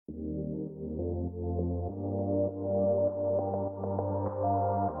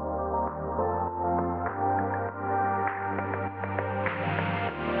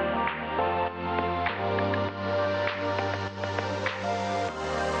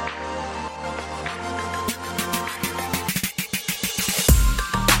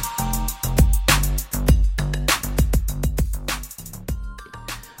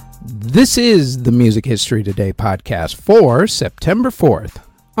This is the Music History Today podcast for September 4th.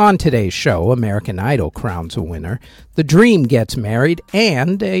 On today's show, American Idol crowns a winner, The Dream gets married,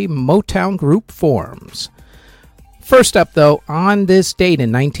 and a Motown group forms. First up, though, on this date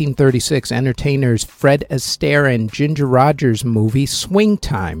in 1936, entertainers Fred Astaire and Ginger Rogers' movie Swing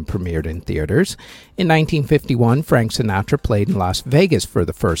Time premiered in theaters. In 1951, Frank Sinatra played in Las Vegas for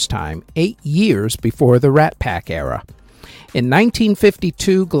the first time, 8 years before the Rat Pack era. In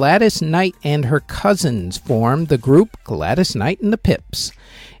 1952, Gladys Knight and her cousins formed the group Gladys Knight and the Pips.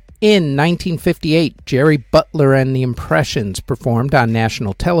 In 1958, Jerry Butler and the Impressions performed on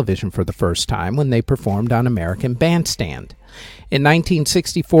national television for the first time when they performed on American Bandstand. In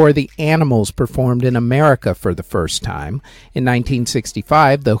 1964, the Animals performed in America for the first time. In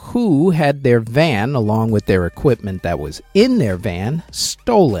 1965, The Who had their van, along with their equipment that was in their van,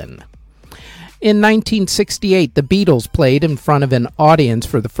 stolen. In 1968, the Beatles played in front of an audience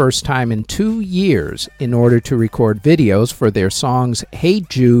for the first time in 2 years in order to record videos for their songs Hey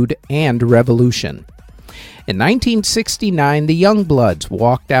Jude and Revolution. In 1969, the Youngbloods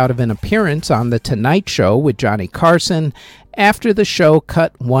walked out of an appearance on The Tonight Show with Johnny Carson after the show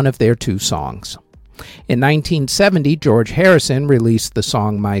cut one of their 2 songs. In 1970, George Harrison released the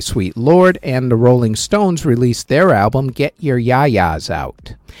song My Sweet Lord, and the Rolling Stones released their album Get Your Ya-Ya's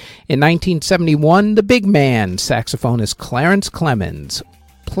Out. In 1971, the big man, saxophonist Clarence Clemons,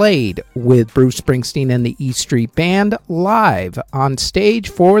 played with Bruce Springsteen and the E Street Band live on stage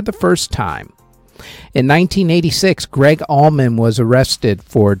for the first time. In 1986, Greg Allman was arrested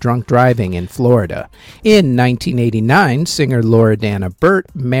for drunk driving in Florida. In 1989, singer Laura Dana Burt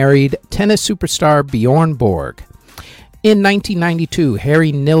married tennis superstar Bjorn Borg. In 1992,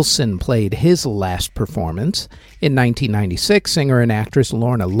 Harry Nilsson played his last performance. In 1996, singer and actress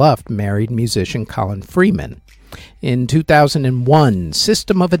Lorna Luft married musician Colin Freeman. In 2001,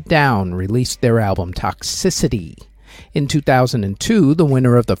 System of a Down released their album Toxicity. In 2002, the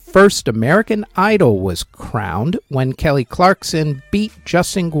winner of the first American Idol was crowned when Kelly Clarkson beat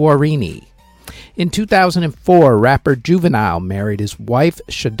Justin Guarini. In 2004, rapper Juvenile married his wife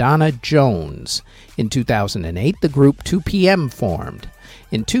Shadonna Jones. In 2008, the group 2PM formed.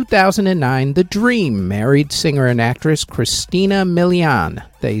 In 2009, The Dream married singer and actress Christina Milian.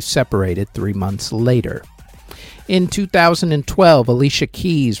 They separated 3 months later. In 2012, Alicia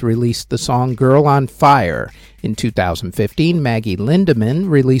Keys released the song Girl on Fire. In 2015, Maggie Lindemann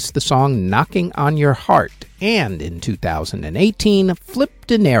released the song Knocking on Your Heart. And in 2018, Flip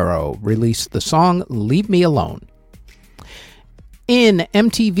De Niro released the song Leave Me Alone. In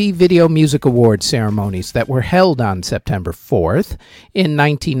MTV Video Music Awards ceremonies that were held on September 4th, in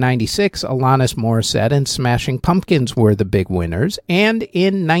 1996, Alanis Morissette and Smashing Pumpkins were the big winners, and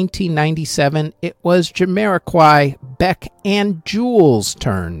in 1997, it was Jamiroquai, Beck, and Jules'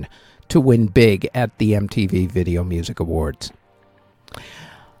 turn to win big at the MTV Video Music Awards.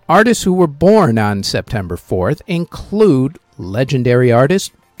 Artists who were born on September 4th include legendary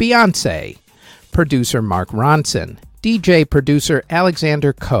artist Beyoncé, producer Mark Ronson, DJ producer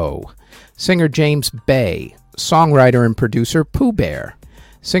Alexander Coe, singer James Bay, songwriter and producer Pooh Bear,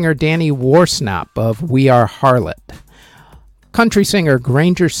 singer Danny Worsnop of We Are Harlot, country singer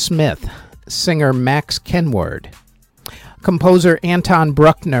Granger Smith, singer Max Kenward, composer Anton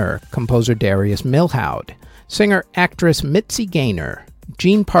Bruckner, composer Darius Milhaud, singer-actress Mitzi Gaynor,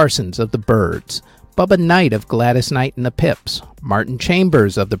 Gene Parsons of the Byrds, Bubba Knight of Gladys Knight and the Pips, Martin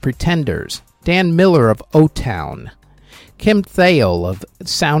Chambers of the Pretenders, Dan Miller of O-Town, Kim Thayil of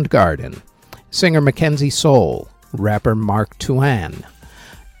Soundgarden, singer Mackenzie Soul, rapper Mark Tuan,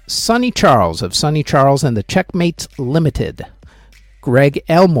 Sonny Charles of Sonny Charles and the Checkmates Limited, Greg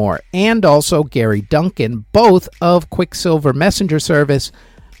Elmore, and also Gary Duncan, both of Quicksilver Messenger Service,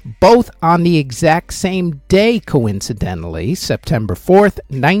 both on the exact same day, coincidentally, September 4th,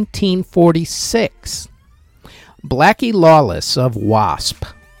 1946. Blackie Lawless of Wasp,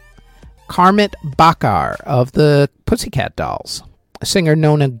 Karmit Bakar of the Pussycat Dolls, singer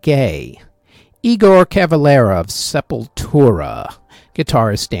Nona Gay, Igor Cavalera of Sepultura,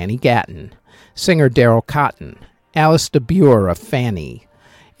 guitarist Danny Gatton, singer Daryl Cotton, Alice DeBure of Fanny,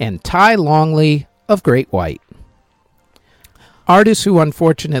 and Ty Longley of Great White. Artists who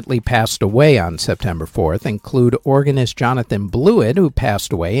unfortunately passed away on September 4th include organist Jonathan Blewett, who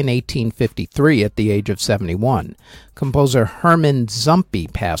passed away in 1853 at the age of 71. Composer Herman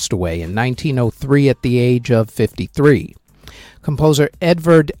Zumpy passed away in 1903 at the age of 53. Composer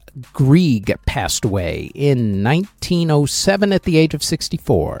Edvard Grieg passed away in 1907 at the age of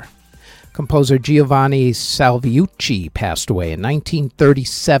 64. Composer Giovanni Salviucci passed away in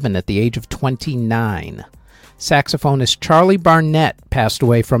 1937 at the age of 29. Saxophonist Charlie Barnett passed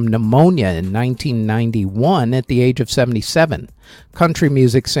away from pneumonia in 1991 at the age of 77. Country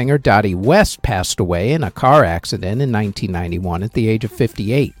music singer Dottie West passed away in a car accident in 1991 at the age of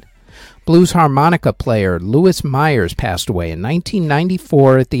 58. Blues harmonica player Louis Myers passed away in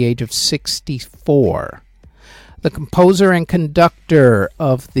 1994 at the age of 64. The composer and conductor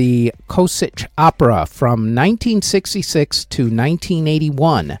of the Kosich Opera from 1966 to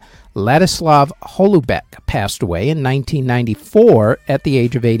 1981, Ladislav Holubek, passed away in 1994 at the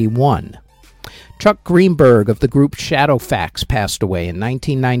age of 81. Chuck Greenberg of the group Shadowfax passed away in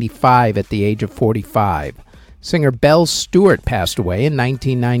 1995 at the age of 45. Singer Belle Stewart passed away in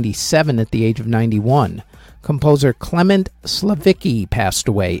 1997 at the age of 91. Composer Clement Slavicki passed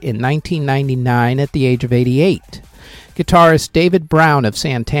away in 1999 at the age of 88. Guitarist David Brown of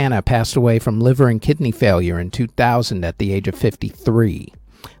Santana passed away from liver and kidney failure in 2000 at the age of 53.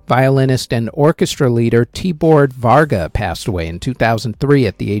 Violinist and orchestra leader Tibor Varga passed away in 2003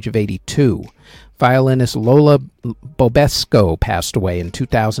 at the age of 82. Violinist Lola Bobesco passed away in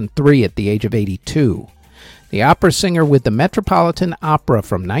 2003 at the age of 82. The opera singer with the Metropolitan Opera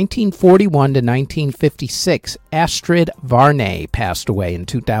from 1941 to 1956, Astrid Varnay, passed away in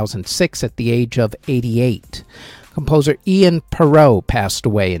 2006 at the age of 88. Composer Ian Perrault passed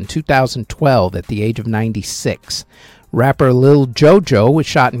away in 2012 at the age of 96. Rapper Lil Jojo was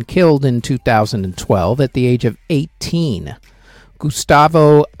shot and killed in 2012 at the age of 18.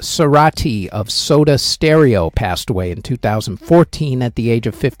 Gustavo Cerati of Soda Stereo passed away in 2014 at the age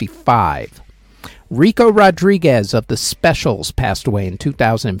of 55. Rico Rodriguez of The Specials passed away in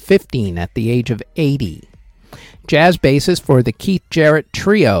 2015 at the age of 80. Jazz bassist for the Keith Jarrett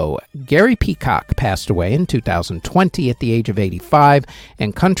Trio, Gary Peacock, passed away in 2020 at the age of 85,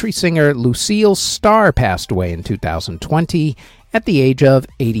 and country singer Lucille Starr passed away in 2020 at the age of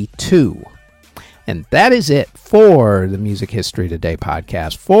 82. And that is it for the Music History Today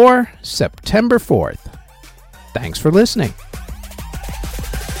podcast for September 4th. Thanks for listening.